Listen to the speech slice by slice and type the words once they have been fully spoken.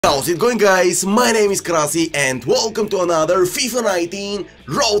How's it going, guys? My name is Krasi and welcome to another FIFA 19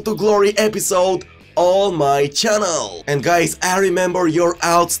 Road to Glory episode on my channel. And guys, I remember your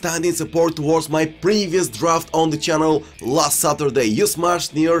outstanding support towards my previous draft on the channel last Saturday. You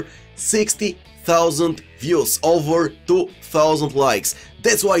smashed near 60,000 views, over 2,000 likes.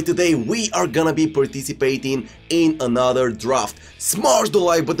 That's why today we are gonna be participating in another draft. Smash the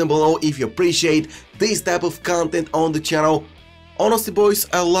like button below if you appreciate this type of content on the channel. Honestly, boys,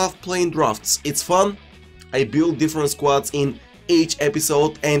 I love playing drafts. It's fun. I build different squads in each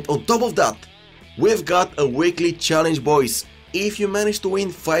episode, and on top of that, we've got a weekly challenge, boys. If you manage to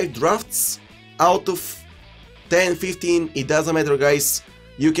win 5 drafts out of 10, 15, it doesn't matter, guys.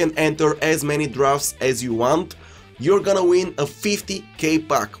 You can enter as many drafts as you want. You're gonna win a 50k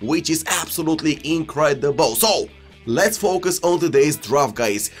pack, which is absolutely incredible. So, let's focus on today's draft,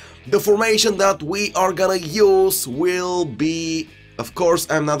 guys. The formation that we are gonna use will be, of course,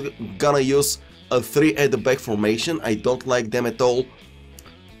 I'm not gonna use a 3 at the back formation. I don't like them at all.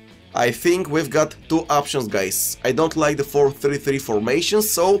 I think we've got 2 options, guys. I don't like the 4-3-3 formation,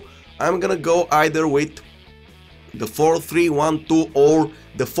 so I'm gonna go either with the 4-3-1-2 or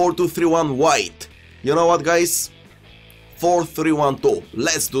the 4-2-3-1 white. You know what, guys? 4-3-1-2.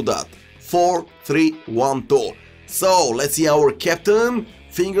 Let's do that. 4-3-1-2. So, let's see our captain.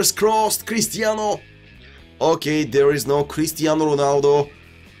 Fingers crossed, Cristiano. Okay, there is no Cristiano Ronaldo.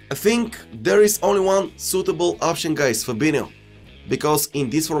 I think there is only one suitable option, guys, Fabinho. Because in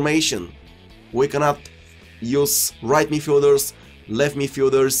this formation, we cannot use right midfielders, left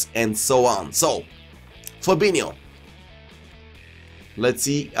midfielders, and so on. So, Fabinho. Let's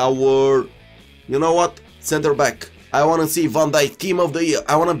see our, you know what, center back. I want to see Van Dijk, team of the year.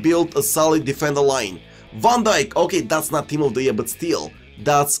 I want to build a solid defender line. Van Dijk, okay, that's not team of the year, but still.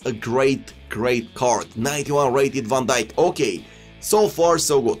 That's a great card. 91 rated Van Dijk. Okay, so far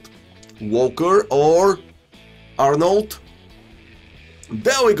so good. Walker or Arnold?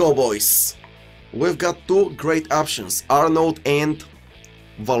 There we go, boys. We've got 2 great options, Arnold and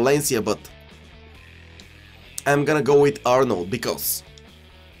Valencia, but I'm gonna go with Arnold because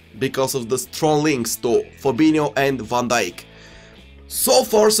of the strong links to Fabinho and Van Dijk. So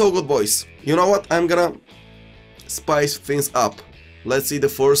far so good, boys. You know what? I'm gonna spice things up. Let's see the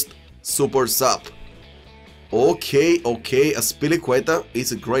first super sub. Okay, Aspilicueta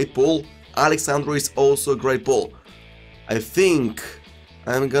is a great pull. Alexandro is also a great pull. I think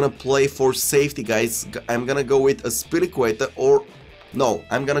I'm gonna play for safety, guys. I'm gonna go with Aspilicueta or... No,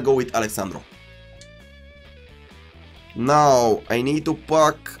 I'm gonna go with Alexandro. Now, I need to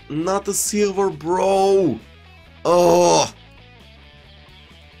pack not a silver, bro. Oh.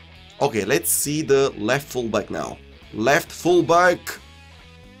 Okay, let's see the left fullback now. Left fullback.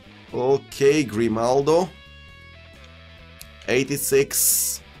 Okay, Grimaldo.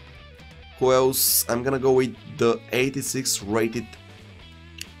 86. Who else? I'm gonna go with the 86 rated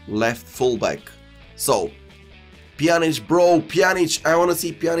left fullback. So, Pjanic, bro, Pjanic. I wanna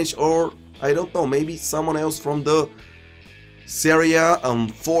see Pjanic or, I don't know, maybe someone else from the Serie A.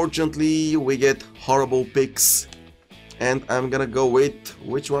 Unfortunately, we get horrible picks. And I'm gonna go with,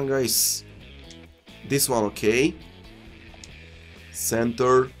 which one, guys? This one, okay.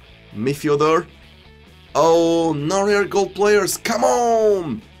 Center midfielder. Oh, non-rare gold players, come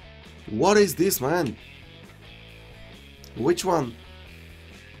on! What is this, man? Which one?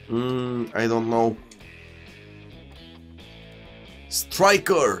 I don't know.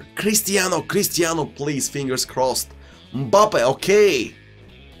 Striker, Cristiano, please, fingers crossed. Mbappe, okay.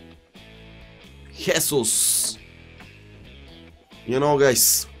 Jesus. You know,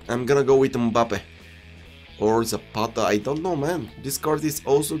 guys, I'm gonna go with Mbappe. Or Zapata, I don't know, man. This card is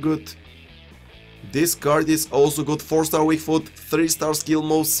also good. This card is also good. 4-star weak foot, 3-star skill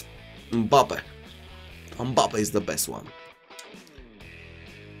moves. Mbappe. Mbappe is the best one.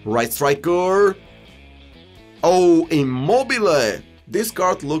 Right striker. Oh, Immobile. This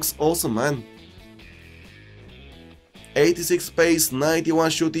card looks awesome, man. 86 pace, 91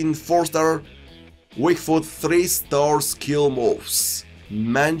 shooting, 4-star weak foot, 3-star skill moves.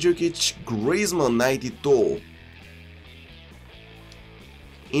 Mandzukic, Griezmann, 92.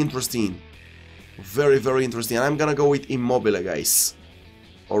 Interesting. Very interesting. I'm gonna go with Immobile, guys.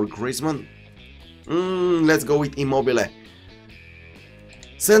 Or Griezmann. Let's go with Immobile.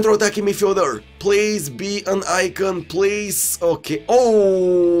 Central attacking midfielder. Please be an icon, please. Okay.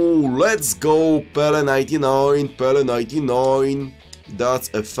 Oh, let's go. Pele 99. Pele 99. That's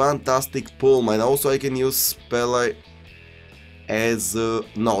a fantastic pull, man. Also, I can use Pele as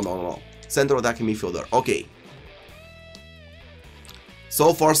no. Central attacking midfielder. Okay.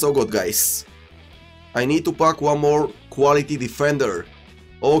 So far so good, guys. I need to pack one more quality defender.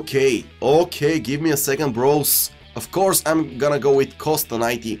 Okay, okay, give me a second, bros. Of course, I'm gonna go with Costa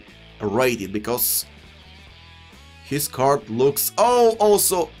 90 rated because his card looks... Oh,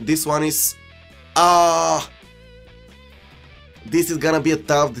 also, this one is... This is gonna be a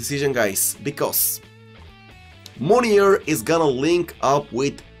tough decision, guys, because Munier is gonna link up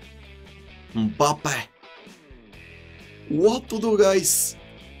with Mbappe. What to do, guys?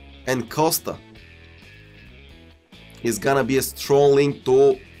 And Costa is gonna be a strong link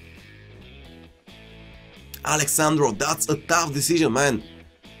to Alexandro. That's a tough decision, man.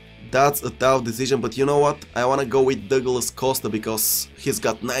 That's a tough decision, but you know what? I wanna go with Douglas Costa because he's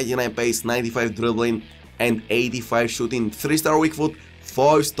got 99 pace, 95 dribbling and 85 shooting, 3-star weak foot,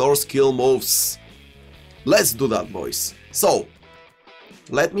 5-star skill moves. Let's do that, boys. So,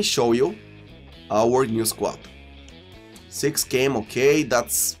 let me show you our new squad. 6 came, okay,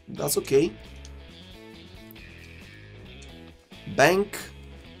 that's okay. Bank.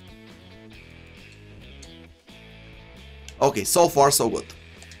 Okay, so far so good.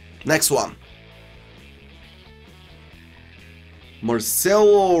 Next one.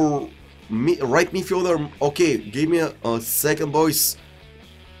 Marcelo, right midfielder. Okay, give me a second, boys.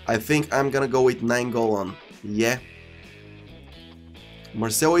 I think I'm gonna go with 9 goal on. Yeah.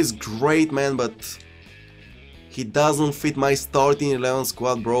 Marcelo is great, man, but he doesn't fit my starting 11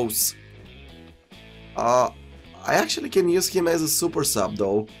 squad, bros. I actually can use him as a super sub,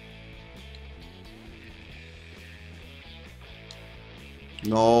 though.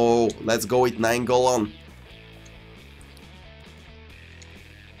 No, let's go with 9 goal on.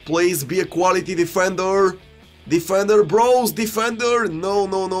 Please be a quality defender. Defender, bros, defender. No,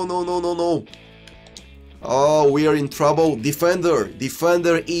 no, no, no, no, no, no. Oh, we are in trouble. Defender,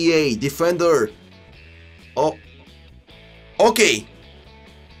 defender, EA, defender. Oh, okay.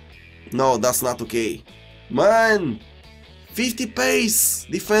 No, that's not okay. Man, 50 pace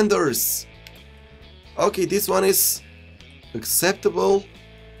defenders. Okay, this one is acceptable.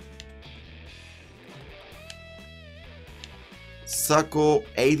 Sako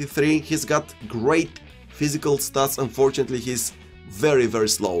 83, he's got great physical stats. Unfortunately, he's very, very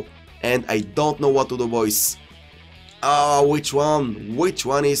slow. And I don't know what to do, boys. Which one? Which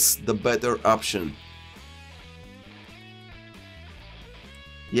one is the better option?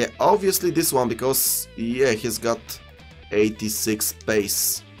 Yeah, obviously this one, because, yeah, he's got 86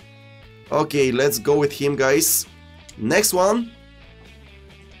 pace. Okay, let's go with him, guys. Next one.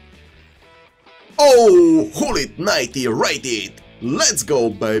 Oh, Hulit 90 rated. Let's go,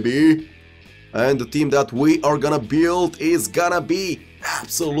 baby. And the team that we are gonna build is gonna be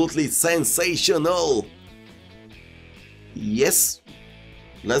absolutely sensational. Yes,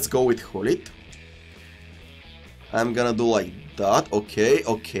 let's go with Hulit. I'm gonna do like that. Okay,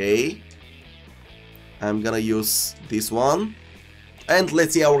 okay. I'm gonna use this one. And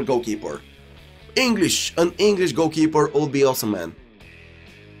let's see our goalkeeper. English, an English goalkeeper would be awesome, man.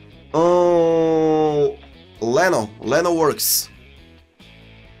 Oh, Leno works.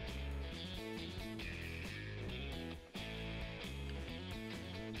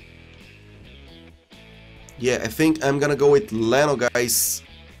 Yeah, I think I'm gonna go with Leno, guys.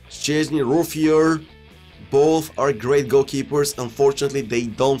 Chesney, Ruffier, both are great goalkeepers. Unfortunately, they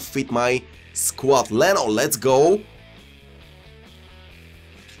don't fit my squad. Leno, let's go.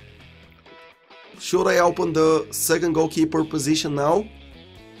 Should I open the second goalkeeper position now?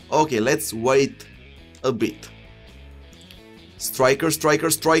 Okay, let's wait a bit. Striker, striker,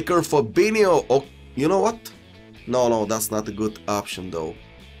 striker, Fabinho. Oh, you know what? No, that's not a good option though.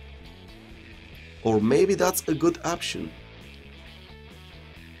 Or maybe that's a good option.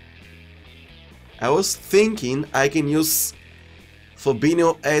 I was thinking I can use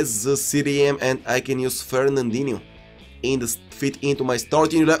Fabinho as the CDM and I can use Fernandinho in the fit into my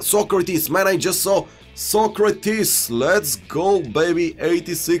starting. Socrates, man, I just saw Socrates. Let's go, baby.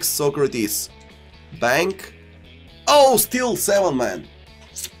 86 Socrates. Bank. Oh, still 7, man.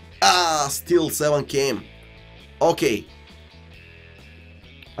 Still 7 came. Okay.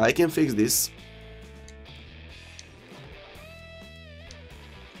 I can fix this.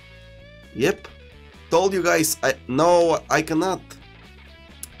 Yep. Told you guys. No, I cannot.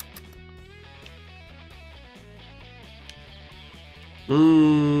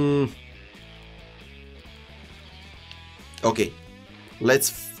 Okay.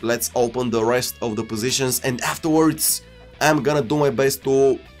 Let's open the rest of the positions and afterwards I'm gonna do my best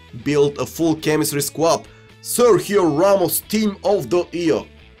to build a full chemistry squad. Sergio Ramos, team of the year.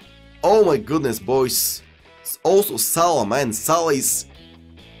 Oh my goodness, boys. Also Salah, man. Salah is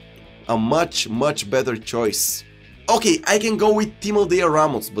a much better choice. Okay, I can go with Team of the Year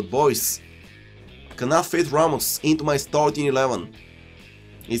Ramos, but boys, I cannot fit Ramos into my starting 11.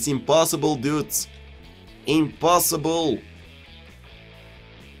 It's impossible, dudes. Impossible.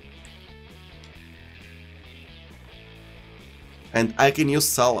 And I can use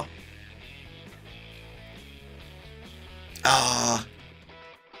Salah.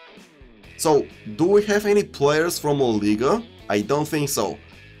 So, do we have any players from La Liga? I don't think so.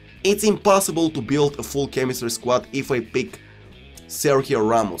 It's impossible to build a full chemistry squad if I pick Sergio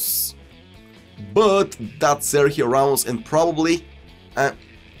Ramos. But that's Sergio Ramos, and probably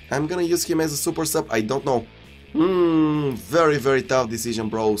I'm gonna use him as a super sub. I don't know. Very, very tough decision,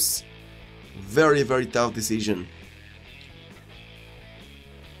 bros. Very, very tough decision.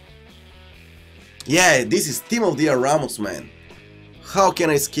 Yeah, this is Team of the Year Ramos, man. How can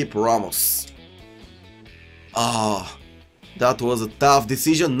I skip Ramos? That was a tough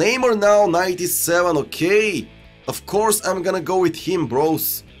decision. Neymar now, 97, okay. Of course I'm gonna go with him,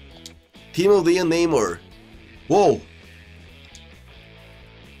 bros. Team of the Year Neymar. Whoa.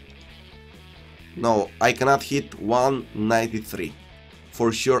 No, I cannot hit 193.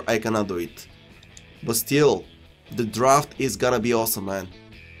 For sure I cannot do it. But still, the draft is gonna be awesome, man.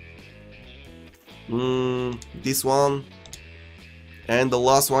 This one. And the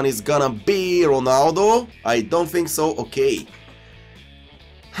last one is gonna be Ronaldo. I don't think so. Okay.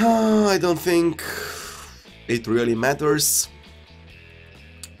 I don't think it really matters.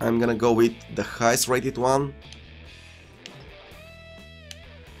 I'm gonna go with the highest rated one.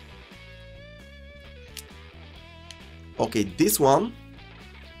 Okay, this one.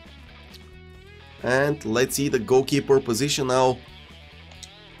 And let's see the goalkeeper position now.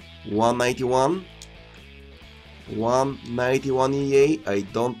 191. 191 EA, I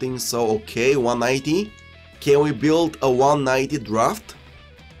don't think so. Okay, 190. Can we build a 190 draft?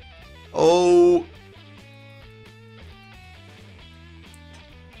 Oh.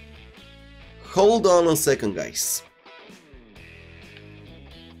 Hold on a second, guys.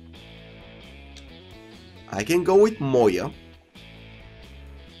 I can go with Moya.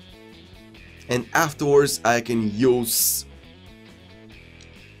 And afterwards I can use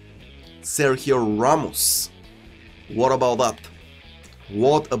Sergio Ramos. What about that?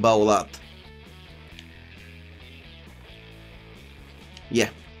 What about that? Yeah,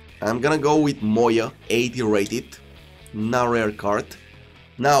 I'm gonna go with Moya, 80 rated, not rare card.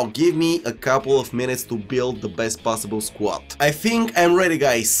 Now give me a couple of minutes to build the best possible squad. I think I'm ready,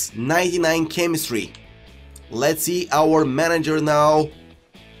 guys. 99 chemistry. Let's see our manager now.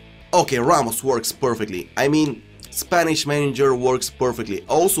 Okay, Ramos works perfectly. I mean, Spanish manager works perfectly.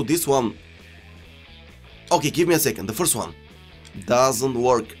 Also this one. Okay, give me a second. The first one doesn't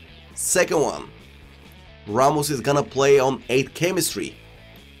work. Second one, Ramos is gonna play on 8 chemistry.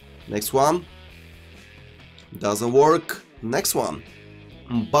 Next one doesn't work. Next one,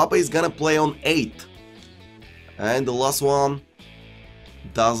 Mbappe is gonna play on 8. And the last one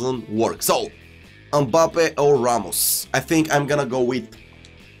doesn't work. So, Mbappe or Ramos. I think I'm gonna go with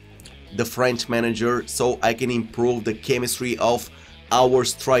the French manager so I can improve the chemistry of our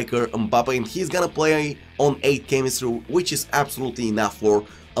striker Mbappe, and he's gonna play on 8 chemistry, which is absolutely enough for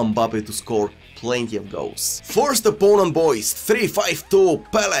Mbappe to score plenty of goals. First opponent, boys, 352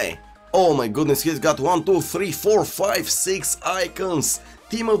 Pele. Oh my goodness, he's got 1, 2, 3, 4, 5, 6 icons.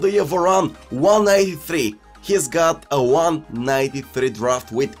 Team of the Year Varane, 193. He's got a 193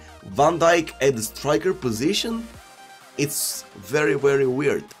 draft with Van Dijk at the striker position. It's very, very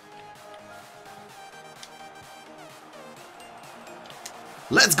weird.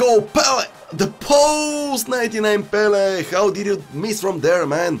 Let's go, Pele! The post 99 Pele! How did you miss from there,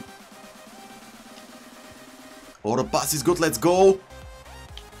 man? Oh, the pass is good, let's go!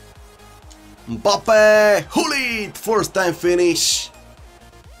 Mbappe! Hulit! First time finish!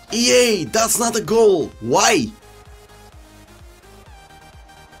 EA, that's not a goal! Why?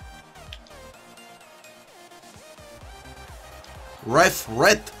 Ref,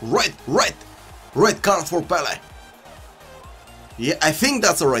 red card for Pele! Yeah, I think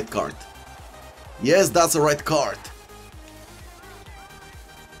that's a red card. Yes, that's a red card.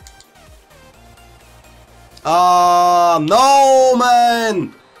 No,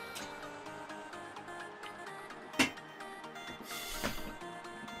 man!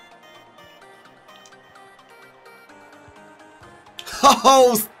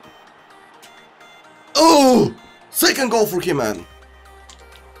 Oh! Second goal for him, man.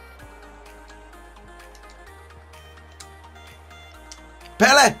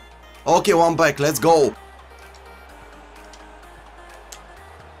 Pele! Okay, one back, let's go.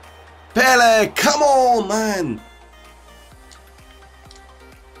 Pele, come on, man!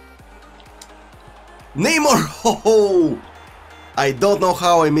 Neymar! Oh! I don't know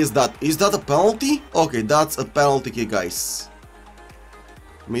how I missed that. Is that a penalty? Okay, that's a penalty kick, guys.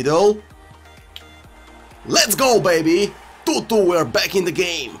 Middle. Let's go, baby. 2-2, we're back in the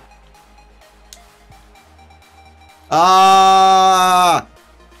game. Ah!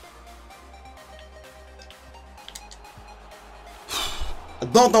 I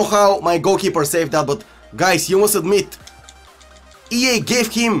don't know how my goalkeeper saved that, but guys, you must admit, EA gave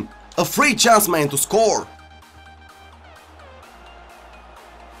him a free chance, man, to score.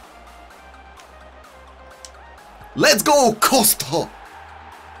 Let's go, Costa!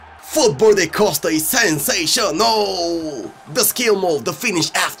 Football de Costa is sensational! The skill move, the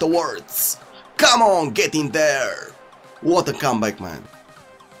finish afterwards. Come on, get in there. What a comeback, man.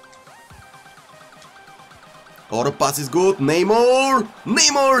 Oh, the pass is good. Neymar!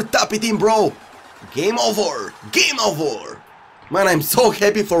 Neymar, tap it in, bro. Game over. Game over. Man, I'm so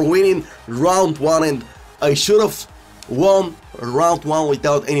happy for winning round 1, and I should have won round 1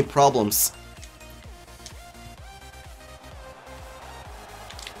 without any problems.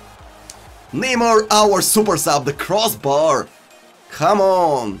 Neymar, our super sub, the crossbar. Come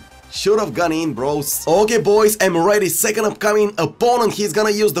on. Should have gone in, bros. Okay, boys, I'm ready. Second upcoming opponent. He's gonna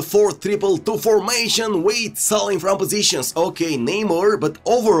use the 4-3-2 formation with selling from positions. Okay, Neymar, but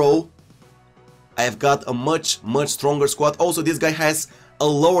overall, I've got a much stronger squad. Also, this guy has a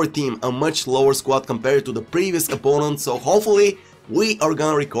lower team, a much lower squad compared to the previous opponent. So hopefully, we are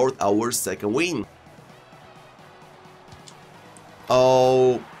gonna record our second win.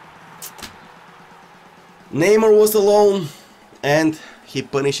 Oh, Neymar was alone and he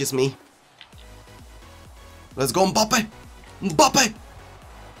punishes me. Let's go, Mbappe! Mbappe!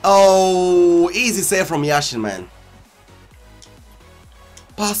 Oh, easy save from Yashin, man.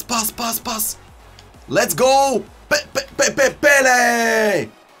 Pass, pass, pass, pass. Let's go! Pele!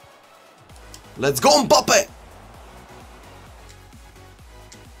 Let's go, Mbappe!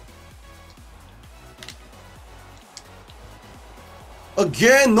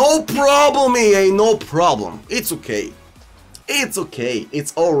 Again, no problem, EA, no problem. It's okay. It's okay.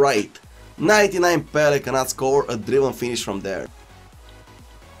 It's alright. 99 Pele cannot score a driven finish from there.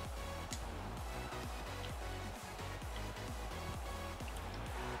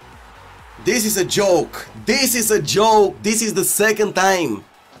 This is a joke. This is a joke. This is the second time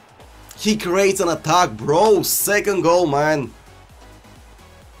he creates an attack, bro. Second goal, man.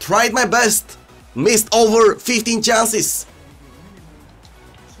 Tried my best. Missed over 15 chances.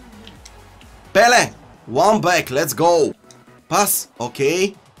 Pele, one back, let's go. Pass,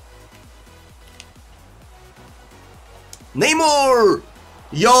 okay. Neymar!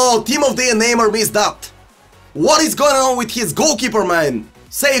 Yo, team of the year Neymar missed that. What is going on with his goalkeeper, man?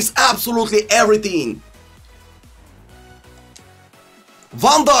 Saves absolutely everything.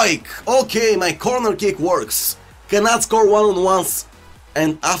 Van Dijk! Okay, my corner kick works. Cannot score one-on-ones.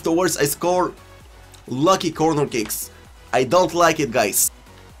 And afterwards I score lucky corner kicks. I don't like it, guys.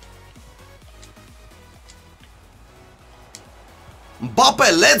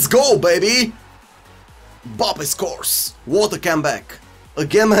 Mbappe, let's go, baby! Mbappe scores. What a comeback.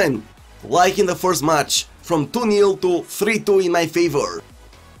 Again, man, like in the first match, from 2-0 to 3-2 in my favor.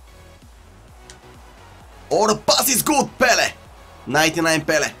 Oh, the pass is good, Pele. 99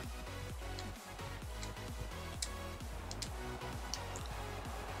 Pele.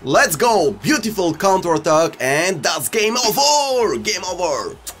 Let's go. Beautiful counter-attack, and that's game over. Game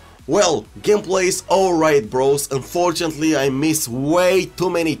over. Well, gameplay is alright, bros. Unfortunately, I miss way too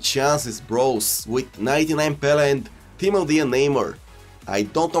many chances, bros, with 99 Pele and team of the year Neymar. I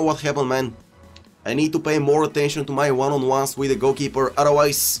don't know what happened, man. I need to pay more attention to my one-on-ones with the goalkeeper,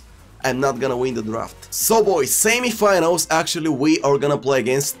 otherwise I'm not gonna win the draft. So boys, semi-finals, actually we are gonna play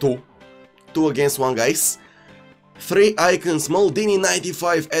against two against one, guys. 3 icons, Maldini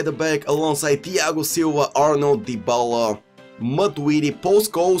 95 at the back alongside Thiago Silva, Arnold, Dybala, Matuidi.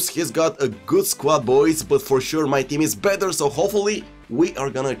 Post goals, he's got a good squad, boys, but for sure my team is better, so hopefully we are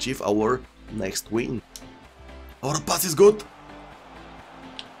gonna achieve our next win. Oh, the pass is good.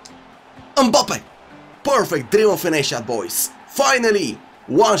 Mbappe! Perfect driven finish shot, boys. Finally!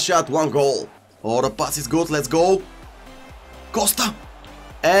 One shot, one goal. Oh, the pass is good, let's go. Costa!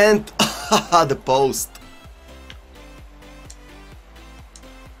 And the post.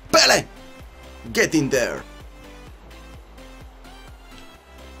 Pele! Get in there.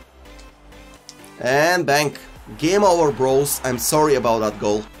 And bang. Game over, bros. I'm sorry about that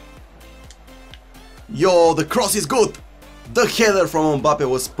goal. Yo, the cross is good. The header from Mbappe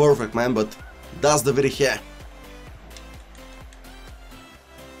was perfect, man, but that's the very hair.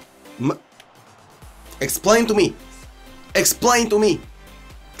 Explain to me. Explain to me.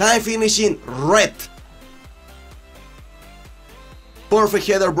 Time finishing red. Perfect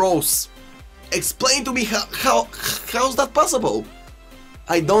header, bros. Explain to me how's that possible?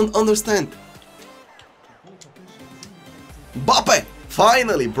 I don't understand. Mbappe!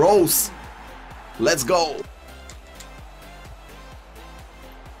 Finally, bros! Let's go!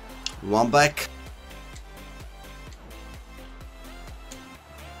 One back.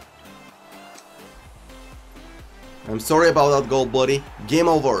 I'm sorry about that goal, buddy. Game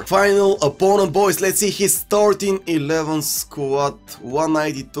over. Final opponent, boys. Let's see his starting 11 squad.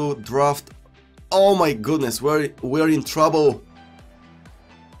 192 draft. Oh my goodness, we're in trouble.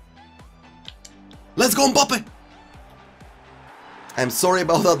 Let's go, Mbappe! I'm sorry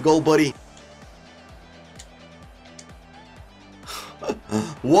about that goal, buddy.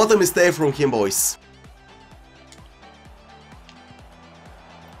 What a mistake from him, boys.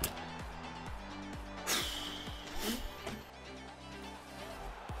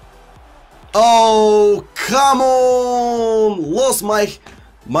 Oh, come on! Lost my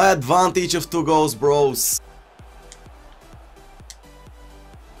advantage of 2 goals, bros.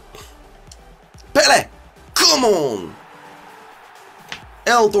 Pele! Come on!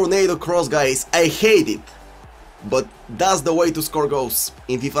 El Tornado cross, guys. I hate it. But that's the way to score goals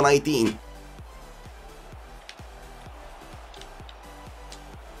in FIFA 19.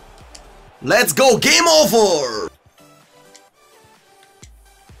 Let's go! Game over!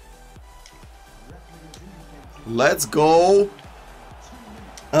 Let's go!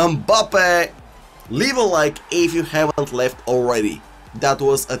 Mbappe! Leave a like if you haven't left already. That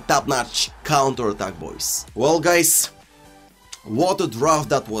was a top-notch counter-attack, boys. Well, guys, what a draft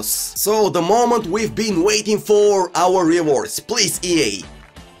that was. So, the moment we've been waiting for, our rewards. Please, EA.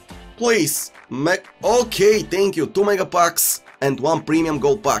 Please. Okay, thank you. 2 mega packs and 1 premium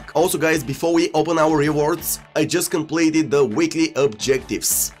gold pack. Also, guys, before we open our rewards, I just completed the weekly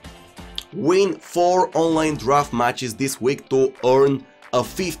objectives. Win 4 online draft matches this week to earn a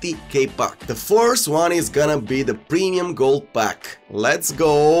 50k pack. The first one is gonna be the premium gold pack. Let's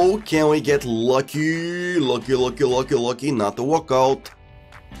go. Can we get lucky? Lucky, not a walkout.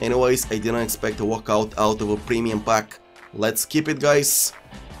 Anyways, I didn't expect a walkout out of a premium pack. Let's keep it, guys.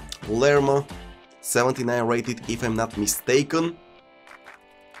 Lerma, 79 rated if I'm not mistaken.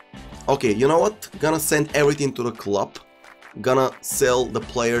 Okay, you know what? Gonna send everything to the club. Gonna sell the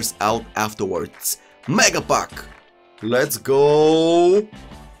players out afterwards. Mega pack! Let's go!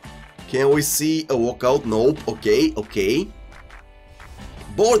 Can we see a walkout? Nope. Okay.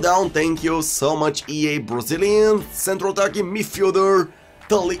 Board down, thank you so much, EA. Brazilian central attacking midfielder,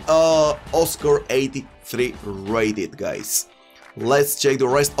 Oscar 83 rated, guys. Let's check the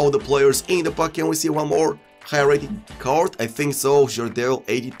rest of the players in the pack. Can we see one more high rated card? I think so. Jardel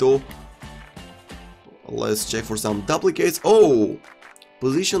 82. Let's check for some duplicates. Oh,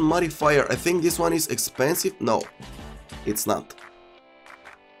 position modifier. I think this one is expensive. No, it's not.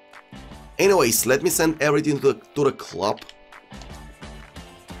 Anyways, let me send everything to the club.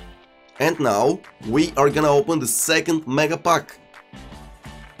 And now we are gonna open the second mega pack.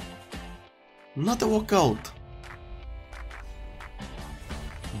 Not a walkout.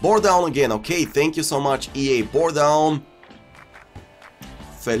 Board down again. Okay, thank you so much, EA. Board down.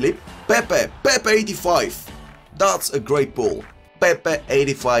 Felipe. Pepe 85. That's a great pull. Pepe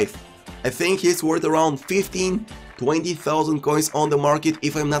 85. I think he's worth around 15-20,000 coins on the market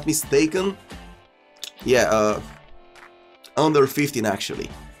if I'm not mistaken. Yeah, under 15 actually.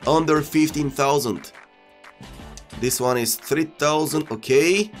 Under 15,000. This one is 3,000.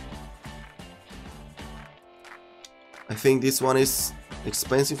 Okay. I think this one is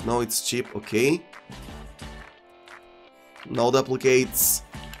expensive. No, it's cheap. Okay. No duplicates.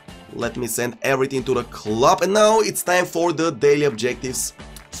 Let me send everything to the club. And now it's time for the daily objectives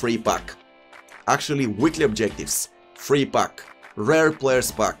free pack. Actually, weekly objectives free pack. Rare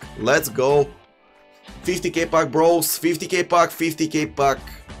players pack. Let's go. 50k pack, bros. 50k pack, 50k pack.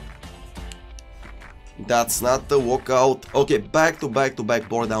 That's not the walkout. Okay, back to back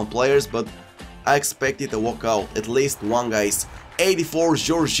board down players, but I expected a walkout. At least one, guys. 84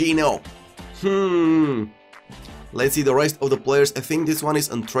 Jorginho. Let's see the rest of the players. I think this one is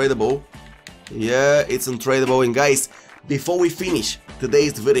untradeable. Yeah, it's untradeable. And guys, before we finish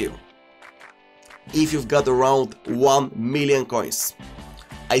today's video, if you've got around 1 million coins,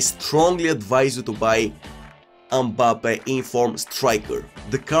 I strongly advise you to buy Mbappe Inform Striker.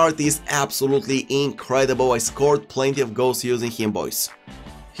 The card is absolutely incredible. I scored plenty of goals using him, boys.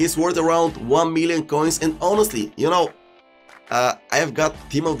 He's worth around 1 million coins, and honestly, you know, I've got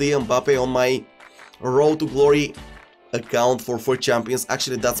Team of the Year Mbappe on my Road to Glory account for 4 champions.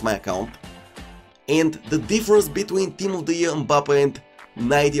 Actually, that's my account. And the difference between Team of the Year Mbappe and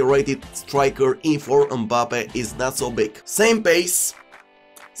 90 rated striker Inform Mbappe is not so big. Same pace,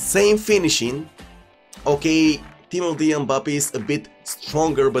 same finishing. Okay, Team of the Mbappe is a bit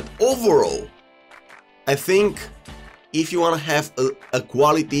stronger, but overall, I think if you want to have a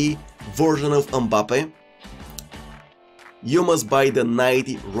quality version of Mbappe, you must buy the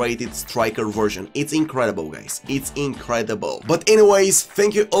 90 rated striker version. It's incredible, guys. It's incredible. But anyways,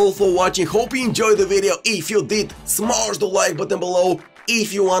 thank you all for watching. Hope you enjoyed the video. If you did, smash the like button below.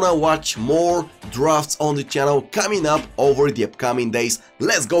 If you wanna watch more drafts on the channel coming up over the upcoming days,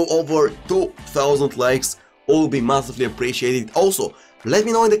 let's go over 2,000 likes. All will be massively appreciated. Also, let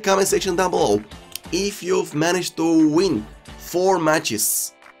me know in the comment section down below if you've managed to win 4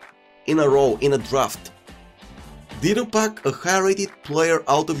 matches in a row in a draft. Did you pack a high rated player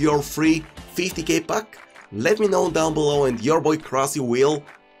out of your free 50k pack? Let me know down below, and your boy Krasi will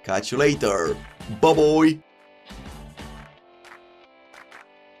catch you later. Bye bye!